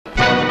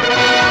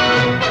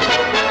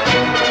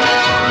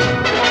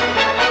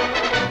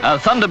A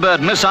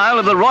Thunderbird missile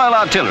of the Royal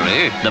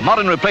Artillery, the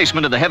modern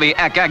replacement of the heavy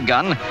AK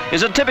gun,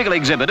 is a typical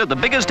exhibit of the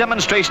biggest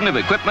demonstration of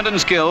equipment and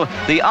skill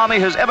the Army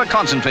has ever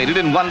concentrated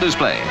in one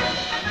display.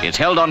 It's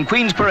held on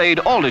Queen's Parade,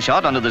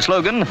 Aldershot, under the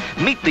slogan,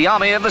 "Meet the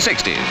Army of the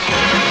 60s."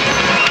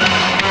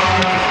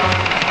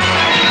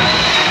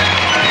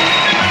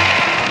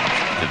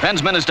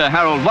 Defence Minister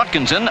Harold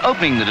Watkinson,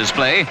 opening the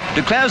display,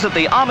 declares that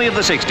the Army of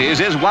the 60s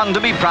is one to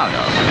be proud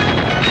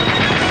of.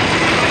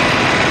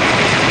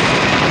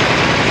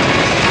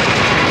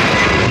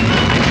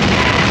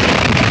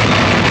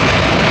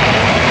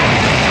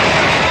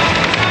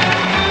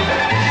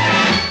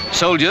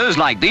 Soldiers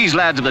like these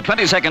lads of the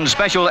 22nd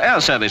Special Air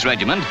Service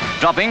Regiment,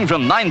 dropping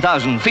from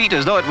 9,000 feet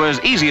as though it were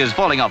as easy as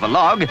falling off a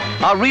log,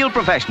 are real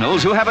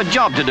professionals who have a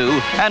job to do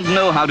and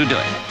know how to do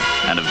it.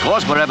 And of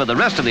course, wherever the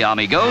rest of the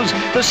Army goes,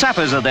 the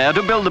sappers are there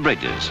to build the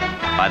bridges.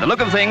 By the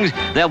look of things,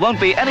 there won't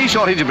be any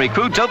shortage of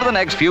recruits over the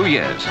next few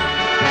years.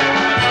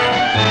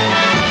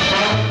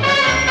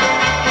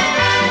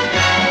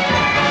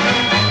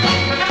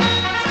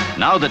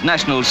 Now that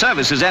national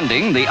service is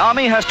ending, the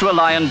Army has to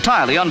rely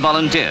entirely on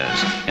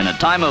volunteers in a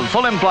time of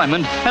full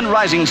employment and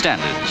rising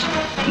standards.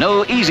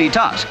 No easy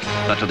task,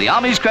 but to the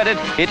Army's credit,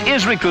 it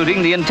is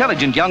recruiting the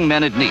intelligent young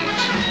men it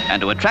needs.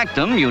 And to attract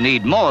them, you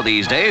need more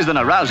these days than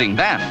a rousing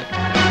band.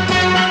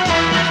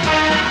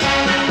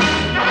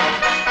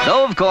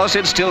 Though, of course,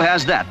 it still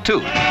has that,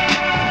 too.